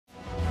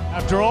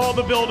After all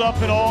the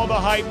build-up and all the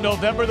hype,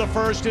 November the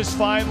 1st is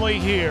finally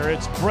here.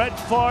 It's Brett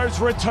Favre's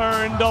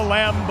return to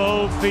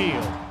Lambeau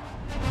Field.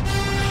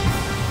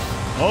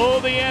 Oh,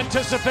 the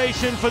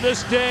anticipation for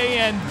this day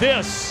and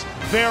this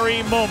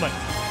very moment.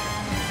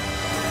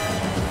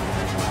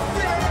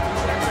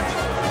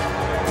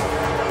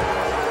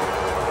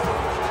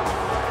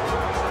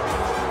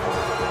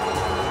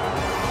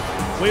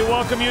 We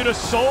welcome you to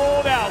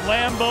sold-out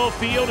Lambeau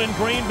Field in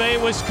Green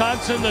Bay,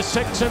 Wisconsin. The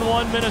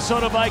 6-1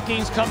 Minnesota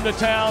Vikings come to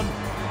town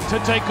to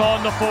take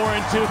on the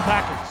 4-2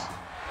 Packers.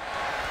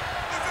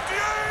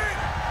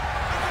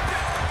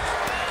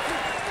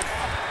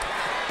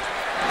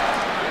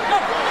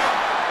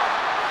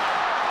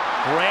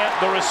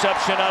 Grant, the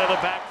reception out of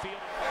the backfield.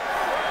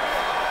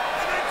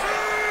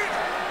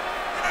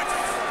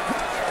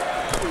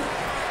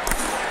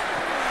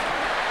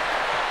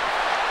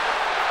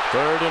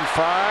 Third and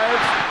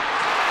 5.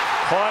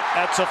 Caught.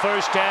 That's a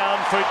first down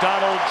for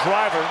Donald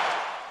Driver.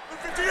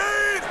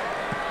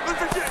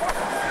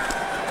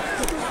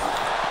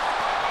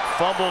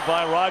 Fumbled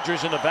by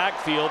Rodgers in the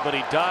backfield, but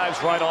he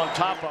dives right on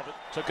top of it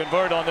to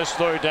convert on this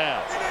third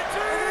down.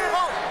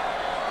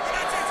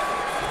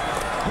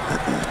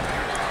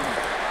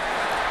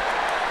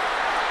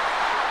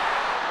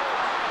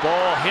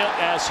 Ball hit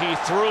as he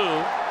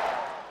threw.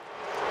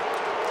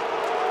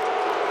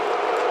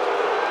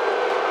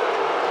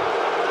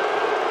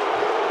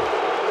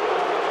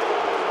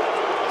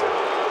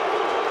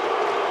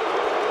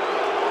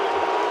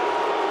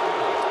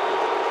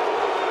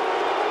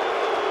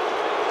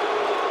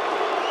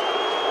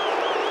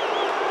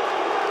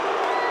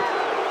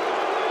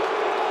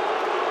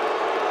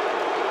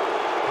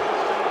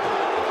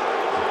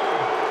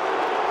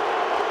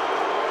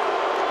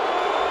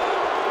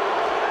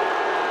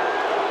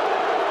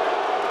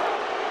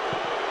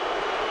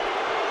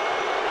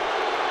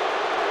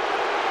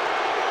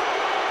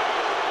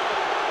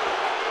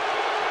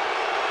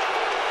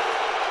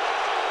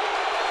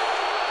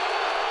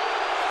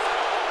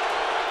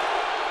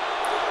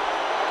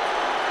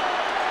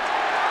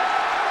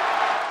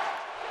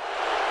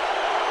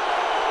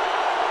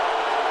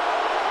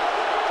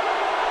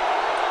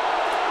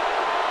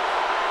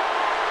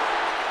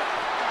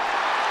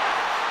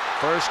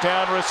 First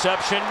down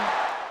reception.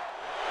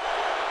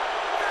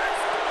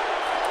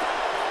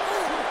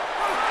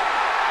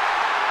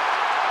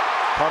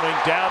 Coming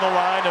down the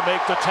line to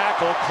make the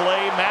tackle,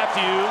 Clay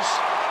Matthews.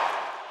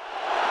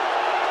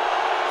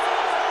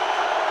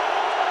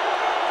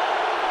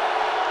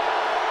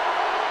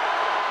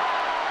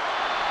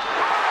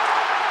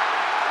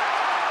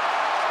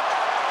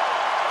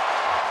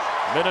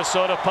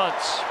 Minnesota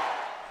punts.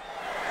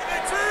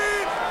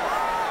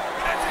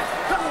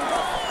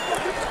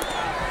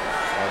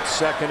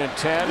 Second and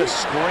 10, a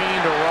screen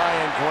to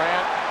Ryan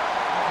Grant,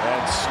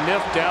 and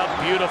sniffed out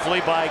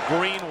beautifully by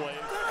Greenway.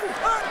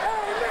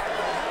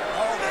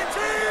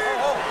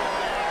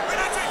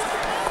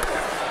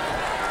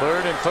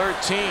 Third and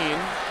 13,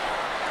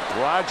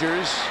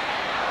 Rodgers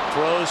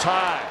throws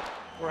high.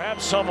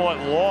 Perhaps somewhat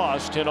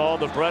lost in all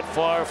the Brett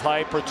Favre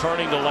hype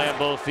returning to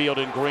Lambeau Field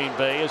in Green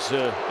Bay is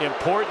the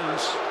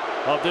importance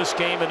of this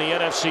game in the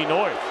NFC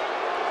North.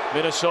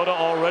 Minnesota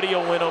already a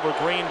win over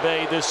Green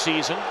Bay this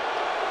season.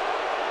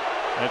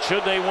 And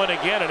should they win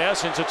again, in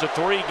essence, it's a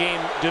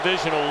 3-game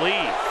divisional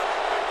lead.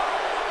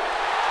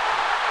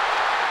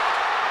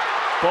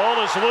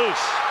 Ball is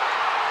loose.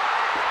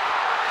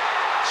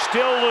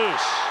 Still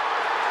loose.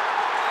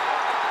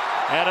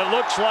 And it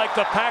looks like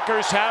the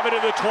Packers have it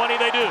at the 20.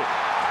 They do.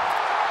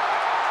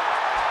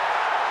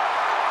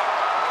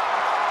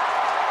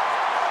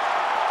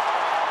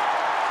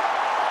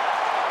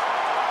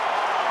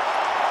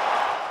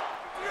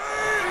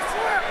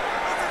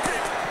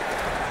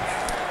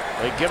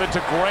 They give it to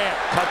Grant,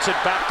 cuts it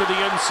back to the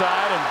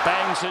inside and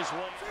bangs his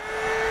way.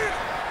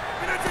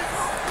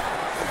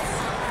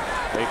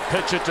 They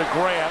pitch it to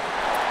Grant,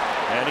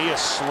 and he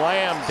is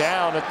slammed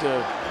down at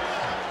the...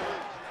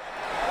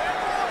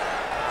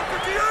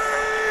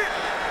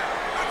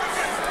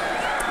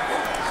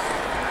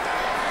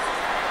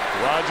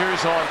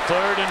 Rodgers on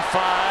 3rd and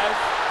 5,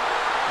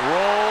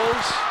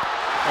 rolls,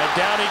 and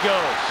down he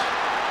goes.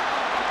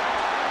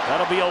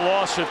 That'll be a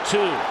loss of 2.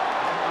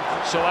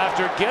 So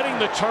after getting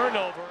the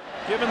turnover,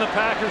 giving the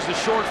Packers the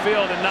short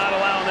field and not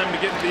allowing them to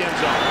get into the end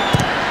zone.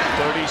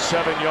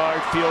 37-yard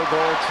field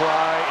goal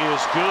try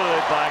is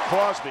good by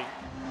Crosby.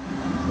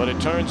 But it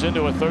turns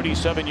into a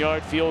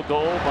 37-yard field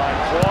goal by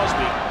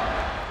Crosby.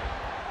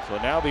 So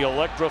now the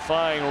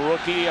electrifying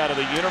rookie out of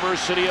the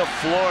University of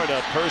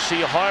Florida,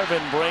 Percy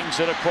Harvin, brings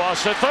it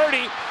across the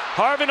 30.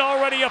 Harvin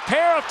already a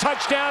pair of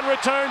touchdown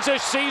returns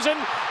this season.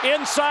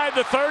 Inside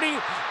the 30,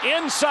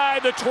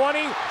 inside the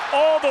 20,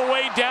 all the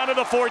way down to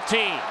the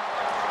 14.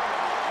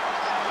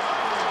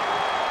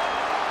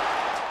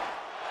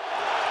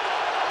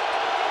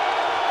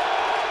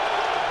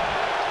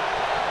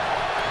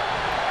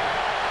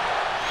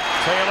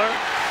 Taylor,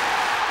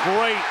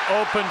 great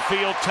open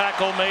field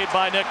tackle made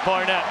by Nick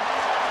Barnett.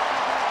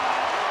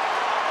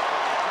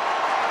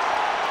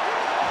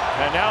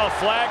 And now a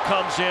flag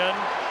comes in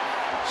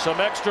Some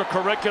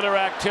extracurricular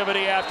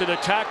activity after the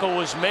tackle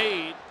was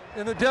made.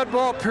 In the dead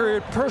ball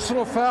period,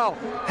 personal foul,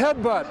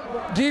 headbutt,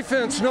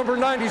 defense number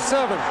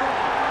 97.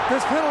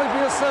 This penalty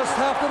be assessed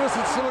half the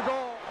distance to the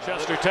goal.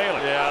 Chester Taylor.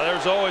 Yeah,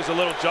 there's always a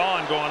little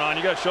jawing going on.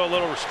 You got to show a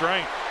little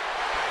restraint.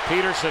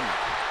 Peterson.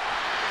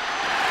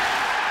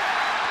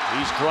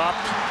 He's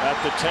dropped at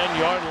the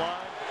 10-yard line.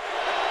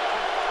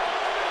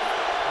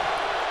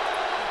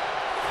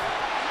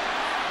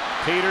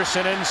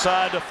 Peterson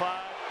inside the 5.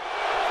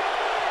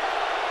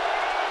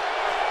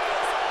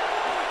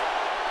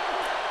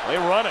 They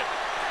run it.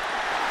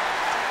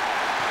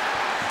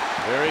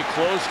 Very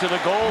close to the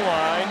goal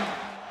line.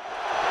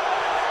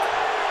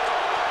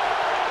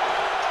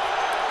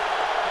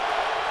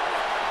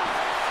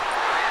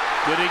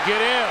 Did he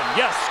get in?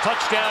 Yes,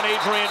 touchdown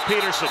Adrian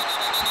Peterson.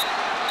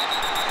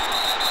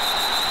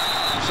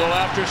 So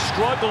after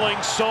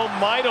struggling so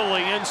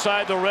mightily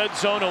inside the red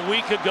zone a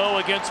week ago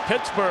against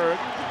Pittsburgh,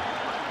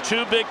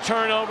 2 big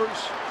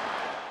turnovers.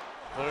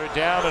 They're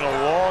down in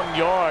a long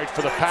yard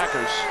for the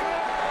Packers.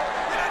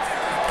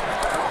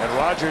 And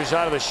Rodgers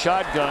out of the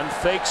shotgun,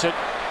 fakes it,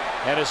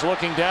 and is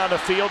looking down the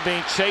field,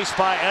 being chased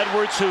by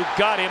Edwards, who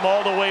got him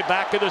all the way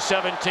back to the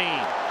 17.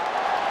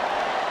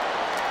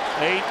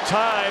 8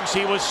 times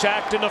he was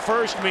sacked in the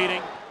first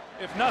meeting.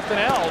 If nothing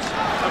else,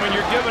 I mean,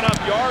 you're giving up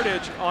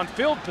yardage on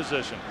field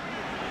position.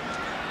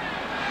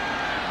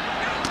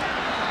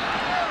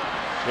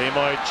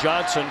 Jamar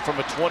Johnson from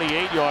a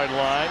 28-yard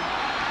line,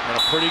 and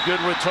a pretty good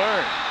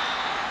return.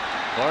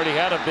 Already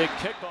had a big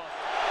kickoff.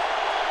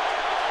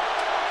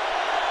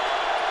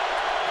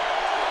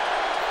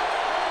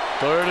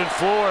 Third and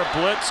 4,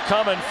 blitz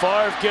coming.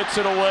 Favre gets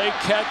it away.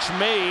 Catch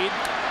made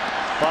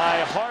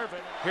by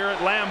Harvin. Here at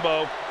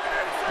Lambeau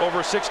over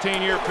a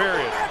 16-year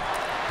period.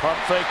 Pump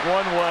fake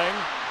one way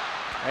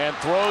and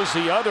throws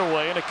the other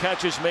way, and a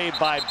catch is made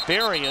by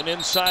Berrien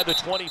inside the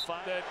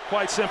 25. That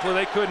quite simply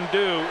they couldn't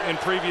do in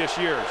previous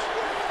years.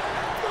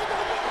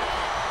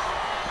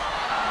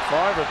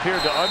 Favre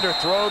appeared to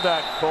underthrow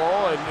that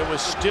ball, and it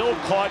was still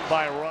caught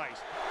by Rice.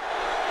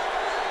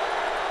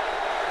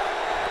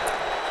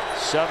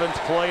 7th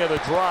play of the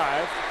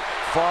drive.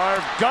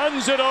 Favre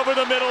guns it over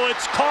the middle.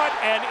 It's caught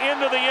and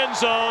into the end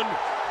zone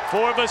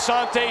for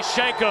Visanthe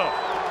Shiancoe.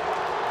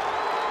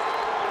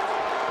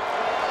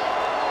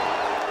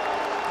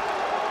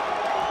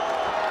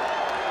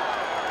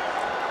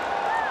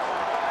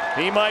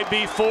 He might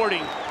be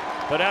 40,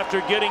 but after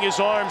getting his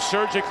arm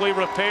surgically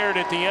repaired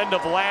at the end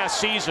of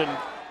last season,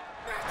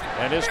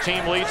 and his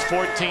team leads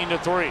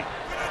 14-3.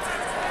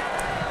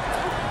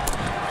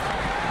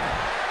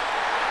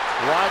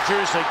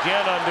 Rodgers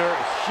again under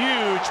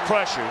huge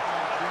pressure,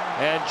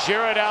 and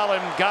Jared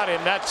Allen got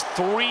him. That's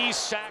 3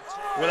 sacks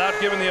without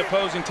giving the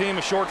opposing team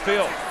a short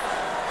field.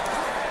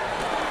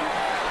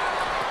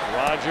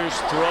 Rodgers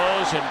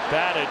throws and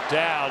batted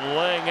down,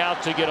 laying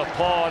out to get a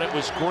paw, and it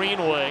was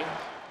Greenway.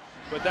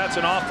 But that's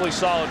an awfully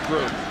solid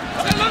group.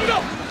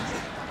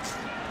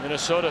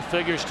 Minnesota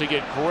figures to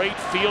get great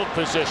field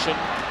position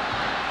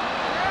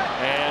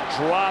and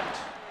dropped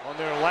on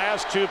their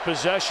last 2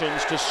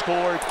 possessions to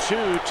score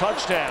 2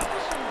 touchdowns.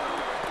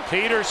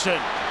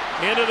 Peterson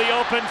into the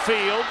open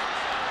field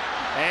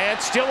and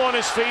still on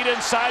his feet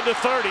inside the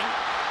 30,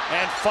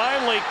 and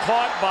finally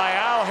caught by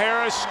Al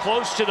Harris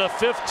close to the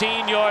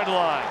 15-yard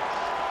line.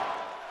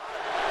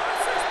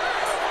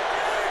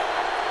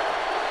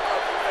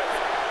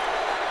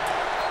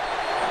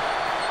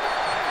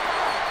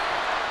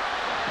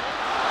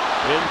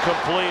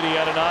 Incomplete. He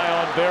had an eye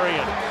on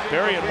Berrien.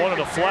 Berrien wanted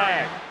a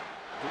flag.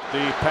 The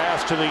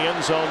pass to the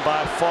end zone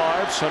by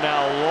Favre. So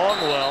now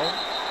Longwell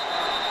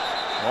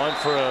on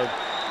for a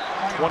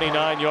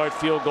 29-yard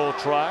field goal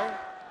try.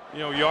 You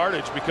know,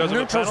 yardage because of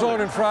a neutral penalty.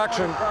 zone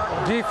infraction.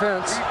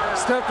 Defense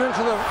stepped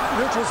into the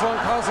neutral zone,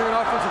 causing an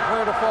offensive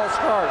player to false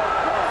start.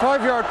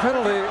 5-yard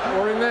penalty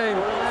will remain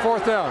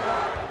 4th down.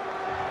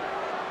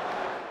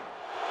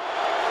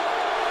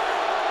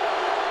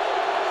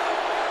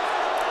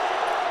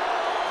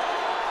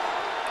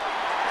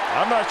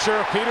 I'm not sure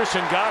if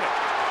Peterson got it.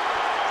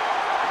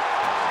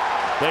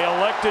 They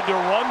elected to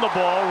run the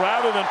ball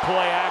rather than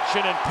play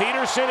action, and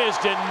Peterson is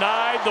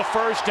denied the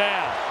first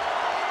down.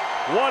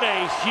 What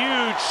a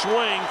huge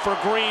swing for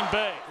Green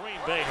Bay. Green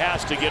Bay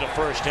has to get a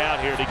first down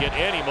here to get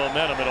any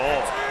momentum at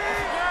all.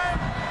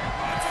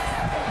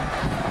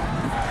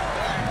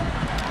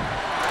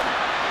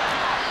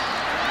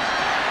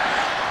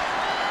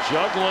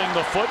 Juggling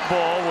the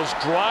football was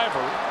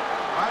Driver.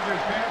 Rodgers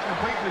pass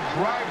complete to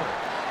Driver.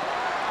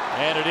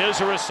 And it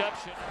is a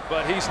reception.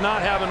 But he's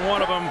not having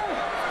one of them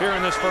here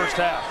in this first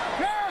half.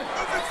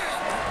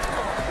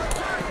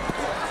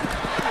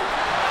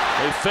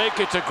 They fake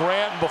it to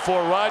Grant, and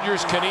before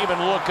Rodgers can even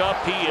look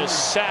up, he is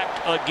sacked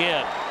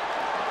again.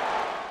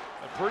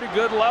 A pretty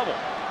good level.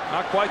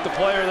 Not quite the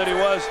player that he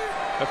was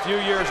a few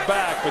years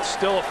back, but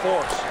still a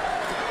force.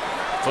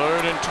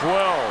 3rd and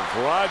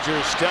 12.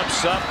 Rodgers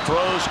steps up,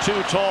 throws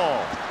too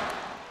tall.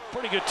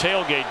 Pretty good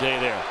tailgate day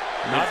there.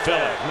 Not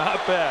bad.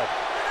 Not bad.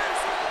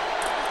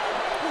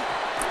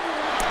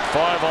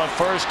 Favre on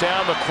first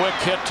down. The quick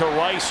hit to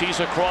Rice. He's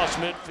across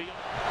midfield.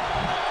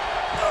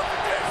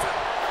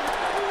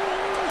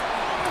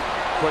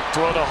 Quick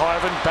throw to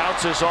Harvin.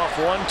 Bounces off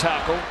one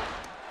tackle.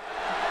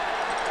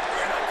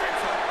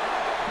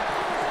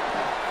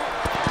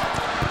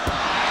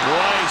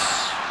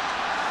 Rice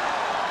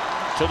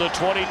to the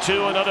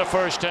 22. Another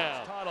first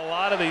down. Taught a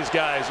lot of these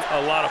guys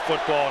a lot of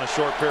football in a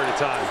short period of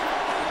time.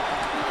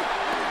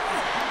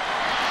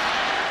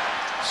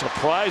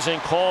 Surprising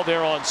call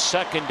there on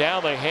second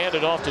down. They hand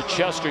it off to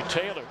Chester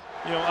Taylor.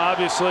 You know,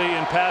 obviously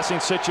in passing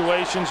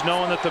situations,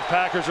 knowing that the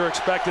Packers are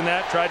expecting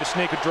that, tried to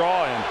sneak a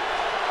draw in.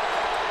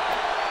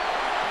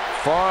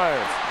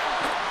 Favre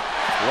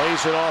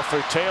lays it off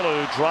for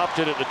Taylor, who dropped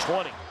it at the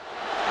 20.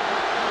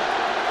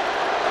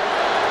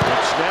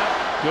 Good snap,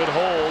 good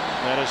hold,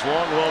 and as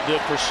Longwell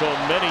did for so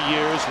many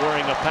years,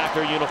 wearing a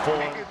Packer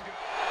uniform.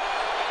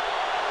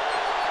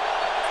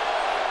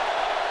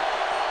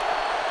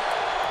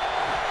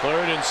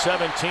 Third and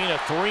 17, a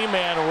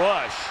three-man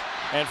rush,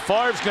 and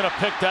Favre's going to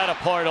pick that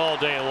apart all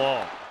day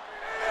long.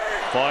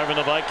 Favre and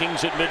the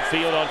Vikings at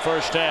midfield on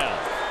first down,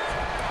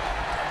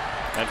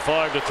 and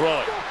Favre to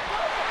throw it.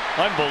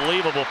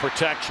 Unbelievable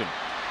protection.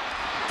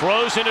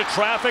 Throws into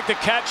traffic. The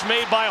catch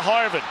made by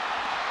Harvin.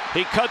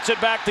 He cuts it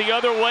back the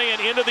other way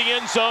and into the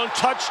end zone.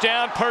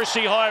 Touchdown,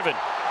 Percy Harvin.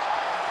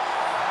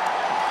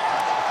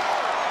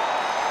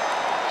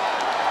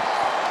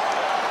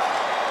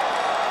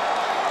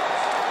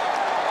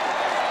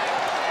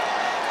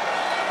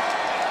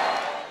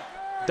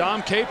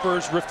 Dom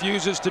Capers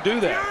refuses to do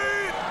that.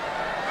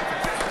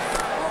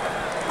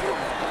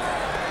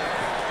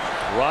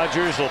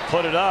 Rodgers will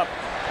put it up,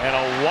 and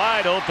a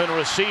wide open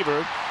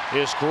receiver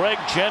is Greg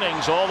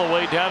Jennings all the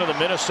way down to the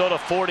Minnesota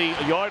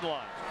 40-yard line.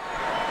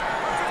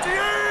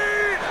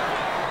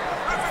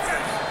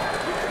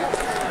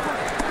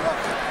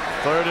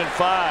 Third and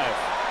 5.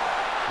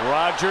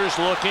 Rodgers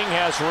looking,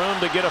 has room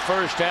to get a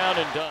first down,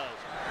 and does.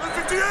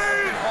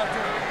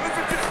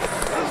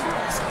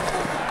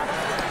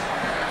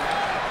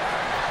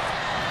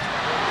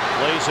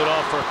 Lays it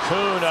off for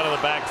Kuhn out of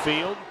the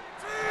backfield.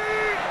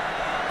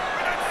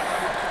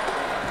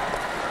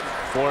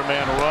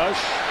 Four-man rush.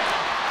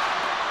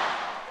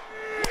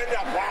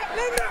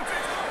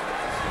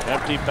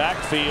 Empty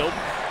backfield.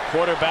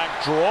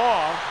 Quarterback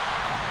draw.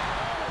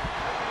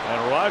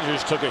 And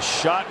Rodgers took a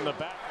shot in the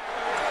back.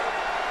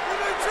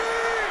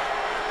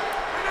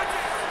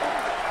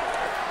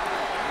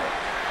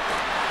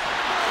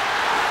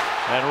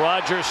 And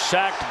Rodgers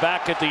sacked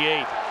back at the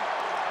 8.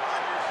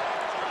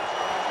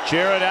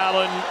 Jared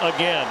Allen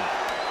again.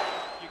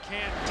 You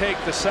can't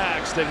take the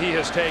sacks that he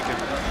has taken.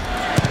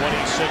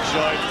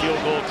 26-yard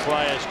field goal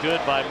try is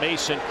good by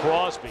Mason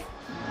Crosby.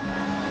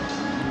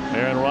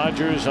 Aaron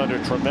Rodgers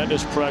under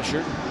tremendous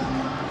pressure.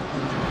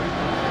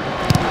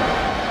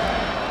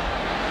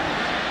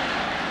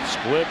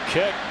 Squib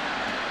kick.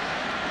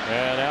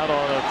 And out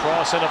on a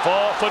cross and a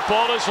ball.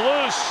 Football is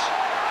loose.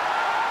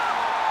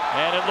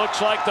 And it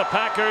looks like the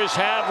Packers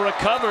have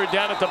recovered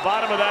down at the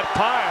bottom of that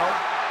pile.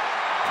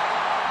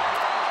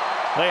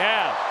 They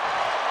have.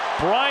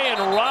 Brian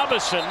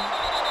Robinson.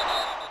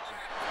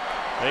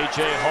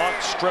 A.J. Hawk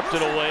stripped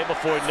it away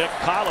before Nick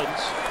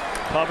Collins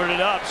covered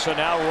it up. So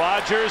now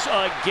Rodgers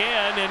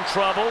again in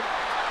trouble.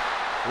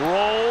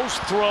 Rolls,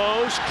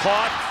 throws,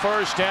 caught,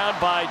 first down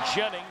by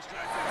Jennings.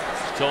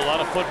 Still a lot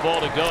of football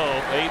to go.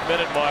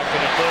 8-minute mark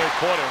in the third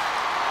quarter.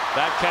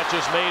 That catch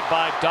is made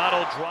by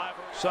Donald Driver.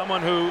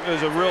 Someone who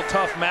is a real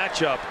tough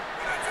matchup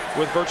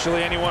with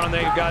virtually anyone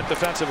they got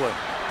defensively.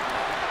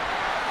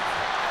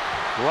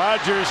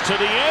 Rodgers to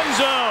the end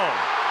zone.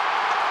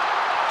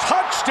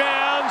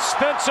 Touchdown,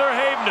 Spencer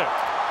Havener.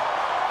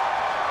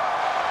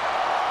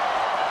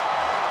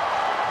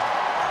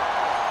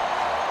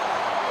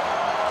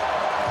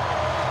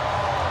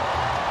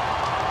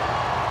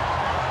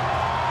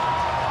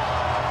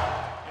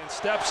 And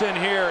steps in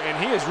here,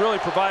 and he has really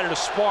provided a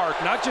spark,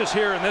 not just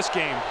here in this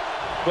game,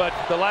 but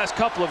the last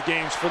couple of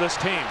games for this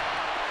team.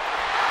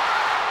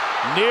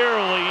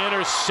 Nearly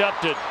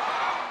intercepted.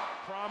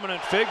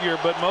 Prominent figure,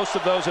 but most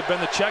of those have been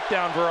the check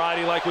down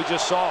variety like we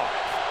just saw.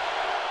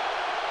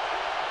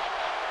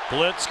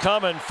 Blitz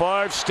coming.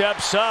 Favre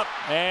steps up,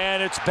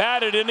 and it's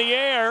batted in the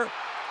air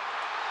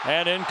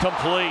and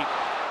incomplete.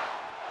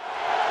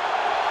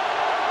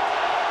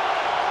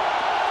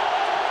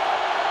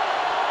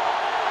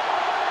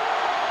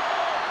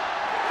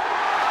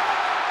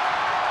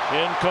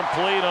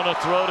 Incomplete on a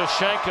throw to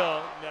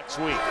Schenko next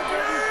week.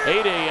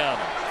 8 a.m.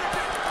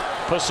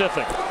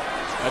 Pacific.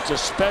 That's a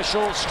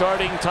special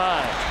starting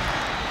time.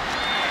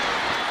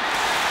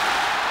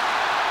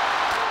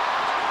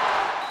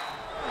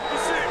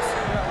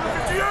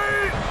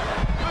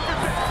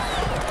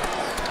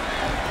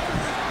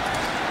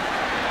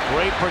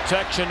 Great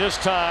protection this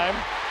time.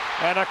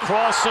 And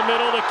across the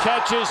middle, the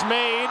catch is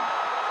made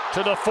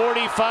to the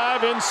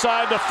 45,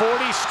 inside the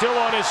 40, still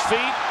on his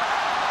feet,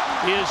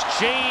 is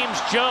James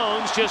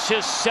Jones, just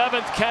his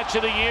 7th catch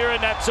of the year,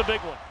 and that's a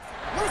big one.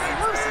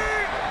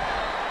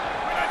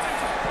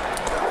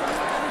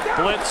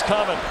 Blitz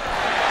coming.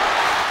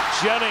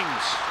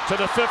 Jennings to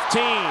the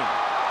 15,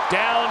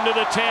 down to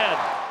the 10.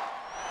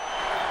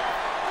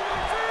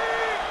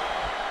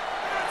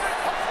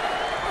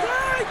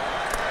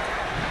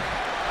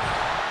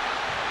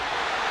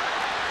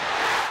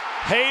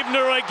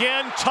 Havener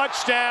again,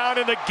 touchdown,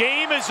 and the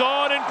game is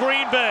on in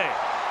Green Bay.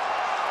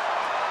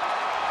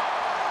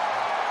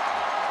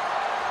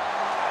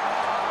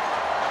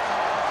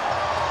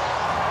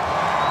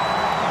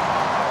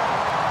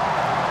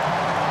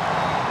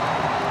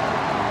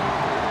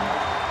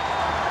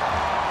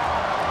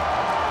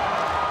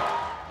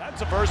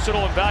 That's a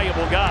versatile and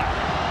valuable guy,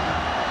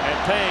 and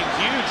paying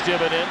huge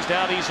dividends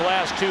now these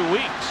last 2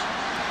 weeks.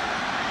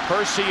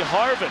 Percy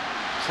Harvin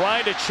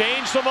trying to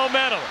change the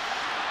momentum,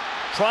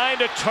 trying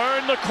to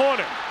turn the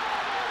corner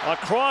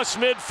across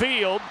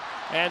midfield,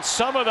 and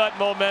some of that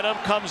momentum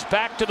comes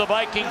back to the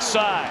Vikings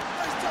side.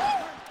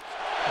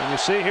 And you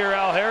see here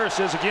Al Harris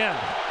is again.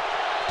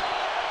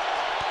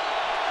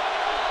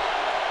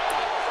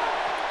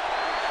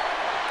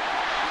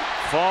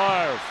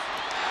 Favre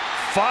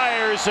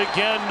fires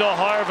again to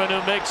Harvin,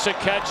 who makes a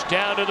catch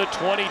down to the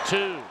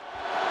 22.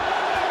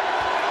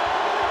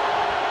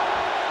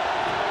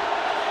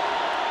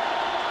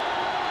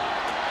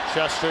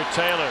 Chester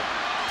Taylor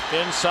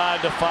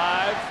inside the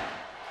 5.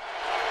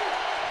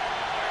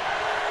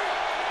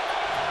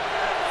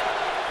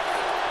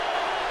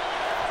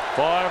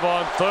 Favre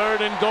on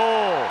 3rd and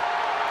goal.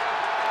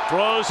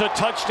 Throws a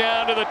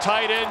touchdown to the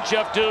tight end,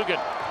 Jeff Dugan.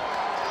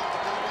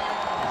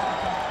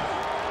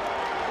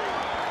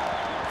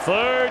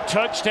 3rd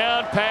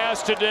touchdown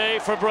pass today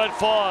for Brett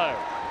Favre.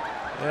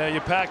 Yeah, you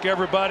pack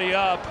everybody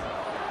up,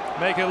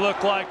 make it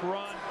look like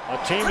run. A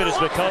team that has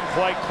become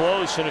quite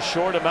close in a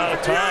short amount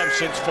of time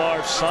since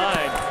Favre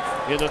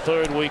signed in the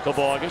 3rd week of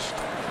August.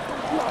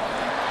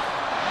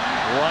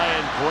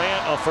 Ryan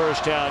Grant a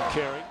first down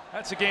carry.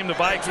 That's a game the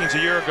Vikings a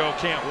year ago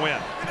can't win,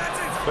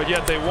 but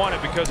yet they won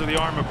it because of the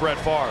arm of Brett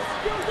Favre.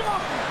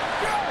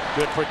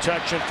 Good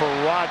protection for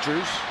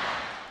Rodgers.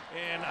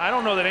 And I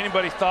don't know that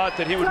anybody thought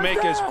that he would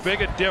make as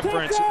big a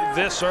difference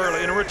this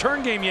early in a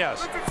return game.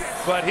 Yes,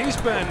 but he's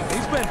been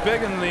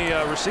big in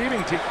the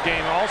receiving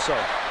game also.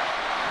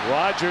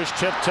 Rodgers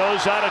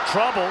tiptoes out of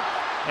trouble,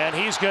 and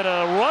he's going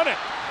to run it.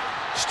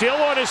 Still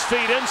on his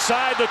feet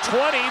inside the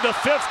 20, the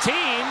 15,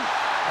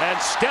 and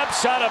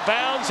steps out of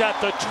bounds at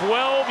the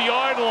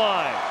 12-yard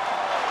line.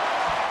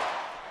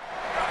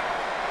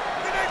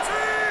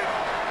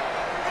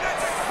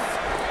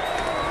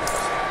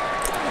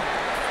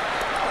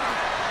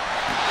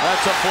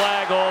 That's a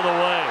flag all the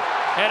way.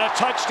 And a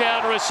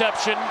touchdown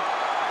reception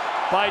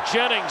by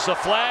Jennings. The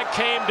flag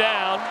came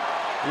down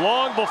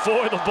long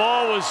before the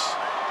ball was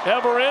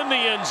ever in the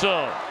end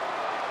zone.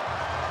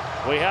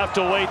 We have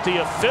to wait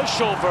the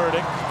official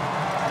verdict.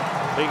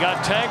 He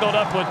got tangled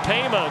up with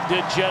Pema,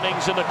 did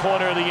Jennings, in the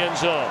corner of the end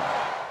zone.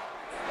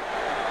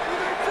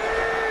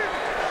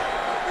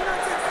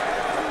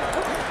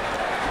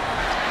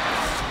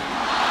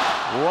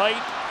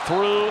 Right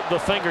through the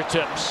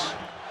fingertips.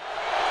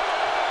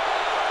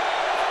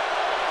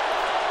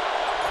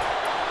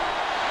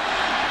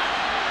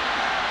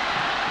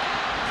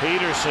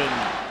 Peterson.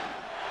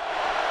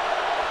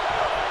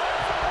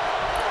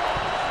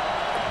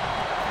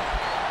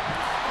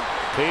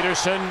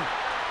 Peterson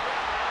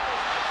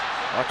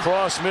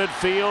across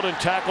midfield and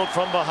tackled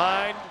from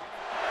behind.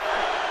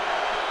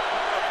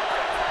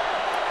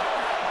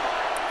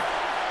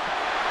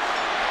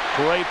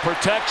 Great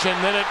protection,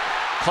 then it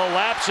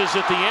collapses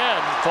at the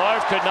end.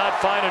 Favre could not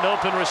find an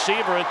open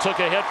receiver and took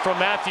a hit from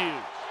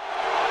Matthews.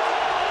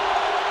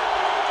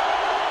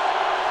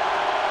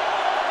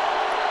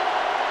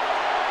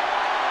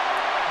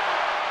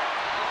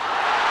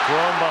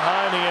 Thrown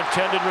behind the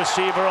intended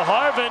receiver,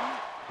 Harvin.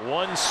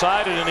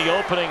 One-sided in the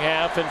opening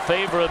half in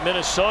favor of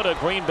Minnesota.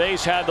 Green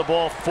Bay's had the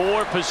ball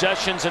 4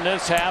 possessions in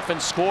this half and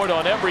scored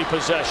on every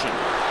possession.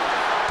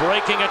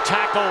 Breaking a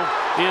tackle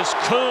is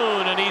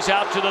Kuhn, and he's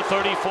out to the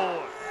 34.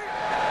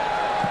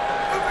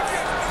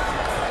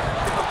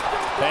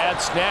 Bad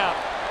snap.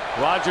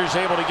 Rodgers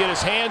able to get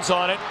his hands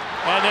on it,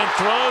 and then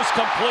throws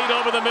complete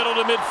over the middle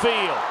to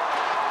midfield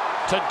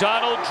to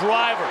Donald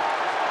Driver.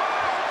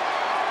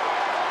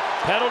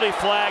 Penalty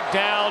flag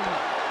down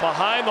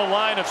behind the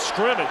line of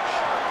scrimmage.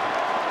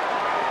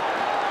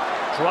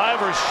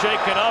 Driver's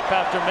shaken up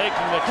after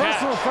making the catch.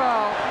 Personal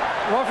foul,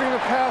 roughing the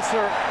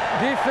passer,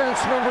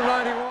 defense number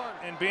 91.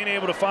 And being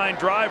able to find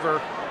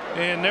Driver,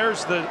 and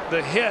there's the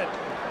hit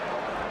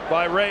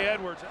by Ray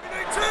Edwards.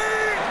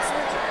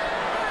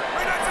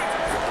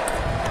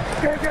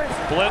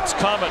 Blitz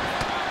coming.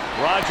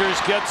 Rodgers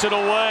gets it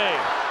away.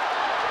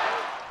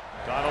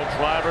 Donald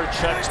Driver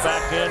checks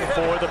back in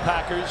for the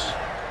Packers.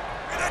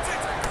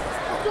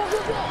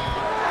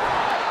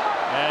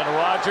 And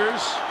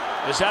Rodgers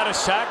is that a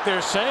sack? They're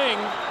saying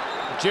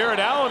Jared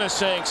Allen is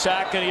saying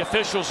sack, and the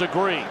officials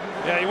agree.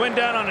 Yeah, he went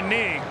down on a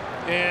knee,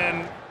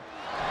 and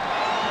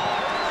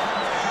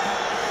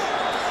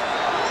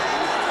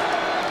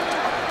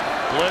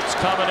blitz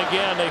coming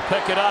again. They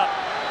pick it up.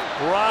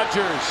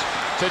 Rodgers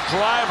to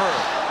Driver,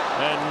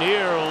 and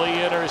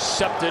nearly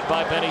intercepted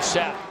by Benny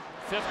Sapp.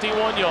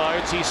 51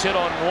 yards. He's hit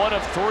on 1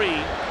 of 3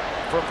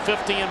 from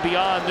 50 and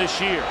beyond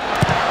this year.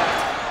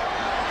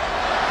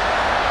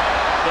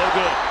 No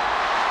good.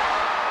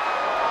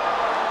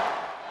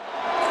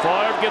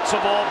 Favre gets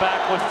the ball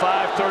back with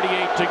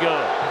 5:38 to go.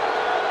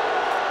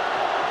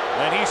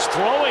 And he's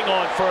throwing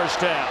on first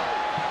down.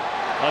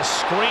 A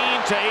screen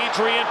to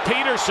Adrian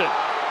Peterson,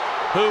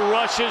 who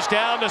rushes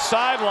down the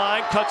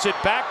sideline, cuts it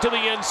back to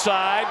the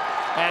inside,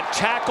 and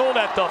tackled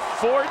at the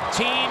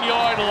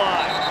 14-yard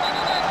line.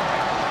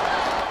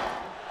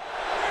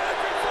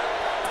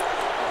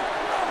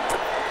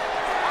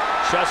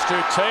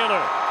 Chester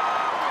Taylor,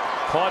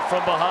 caught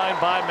from behind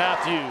by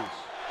Matthews.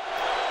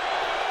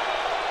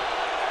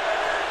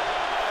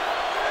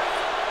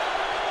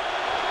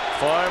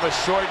 Favre, a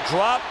short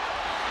drop.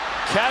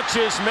 Catch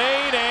is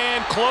made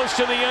and close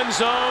to the end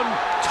zone.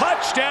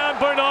 Touchdown,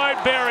 Bernard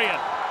Berrien.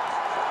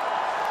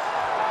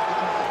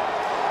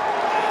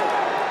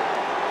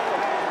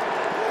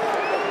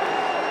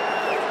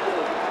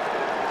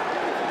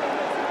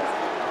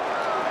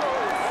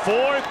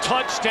 Fourth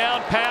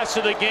touchdown pass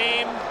of the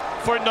game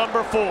for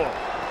number 4.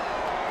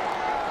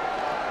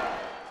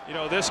 You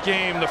know, this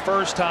game, the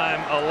first time,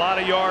 a lot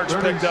of yards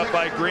picked up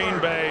by Green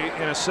Bay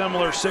in a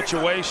similar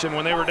situation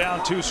when they were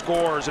down 2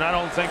 scores, and I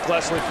don't think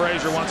Leslie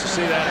Frazier wants to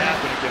see that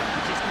happen again.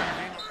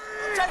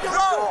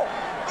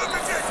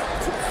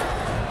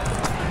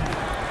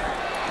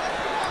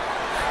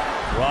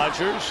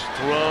 Rodgers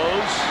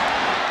throws,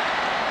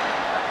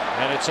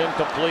 and it's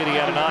incomplete. He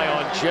had an eye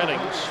on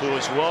Jennings, who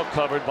is well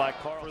covered by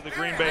Carl. For the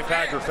Green Bay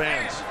Packer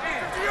fans.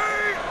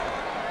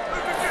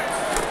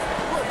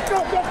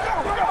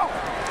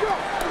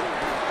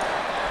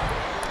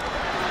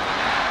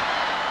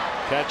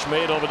 Catch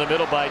made over the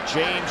middle by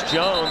James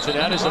Jones, and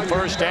that is the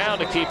first down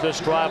to keep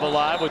this drive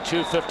alive with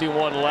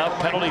 2:51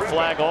 left. Penalty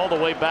flag all the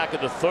way back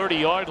at the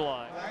 30-yard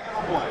line.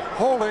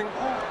 Holding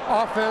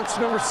offense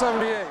number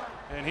 78.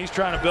 And he's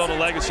trying to build a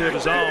legacy of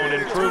his own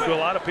and prove to a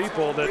lot of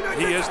people that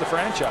he is the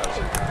franchise.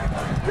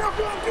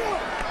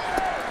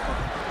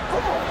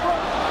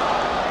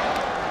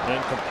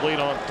 Incomplete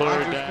on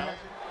third down.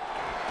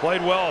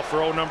 Played well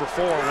for old number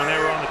 4 when they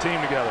were on the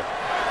team together.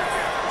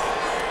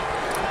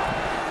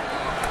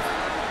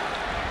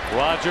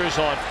 Rodgers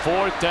on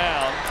fourth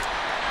down.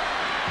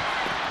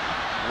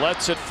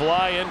 Lets it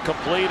fly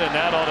incomplete, and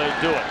that ought to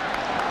do it.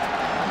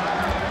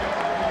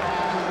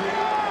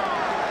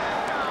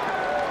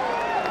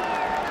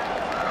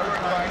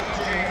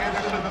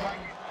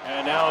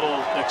 And now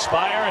it'll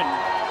expire,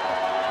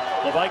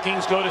 and the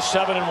Vikings go to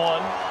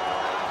 7-1.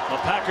 The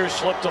Packers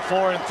slip to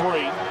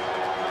 4-3.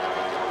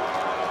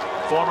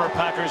 Former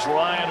Packers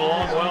Ryan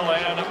Longwell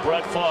and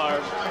Brett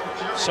Favre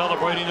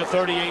celebrating the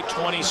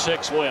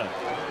 38-26 win.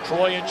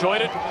 Troy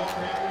enjoyed it.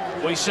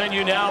 We send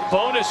you now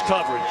bonus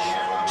coverage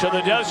to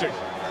the desert,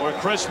 where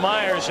Chris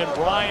Myers and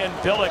Brian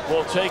Billick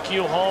will take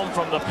you home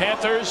from the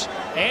Panthers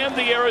and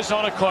the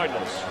Arizona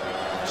Cardinals.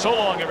 So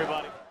long, everybody.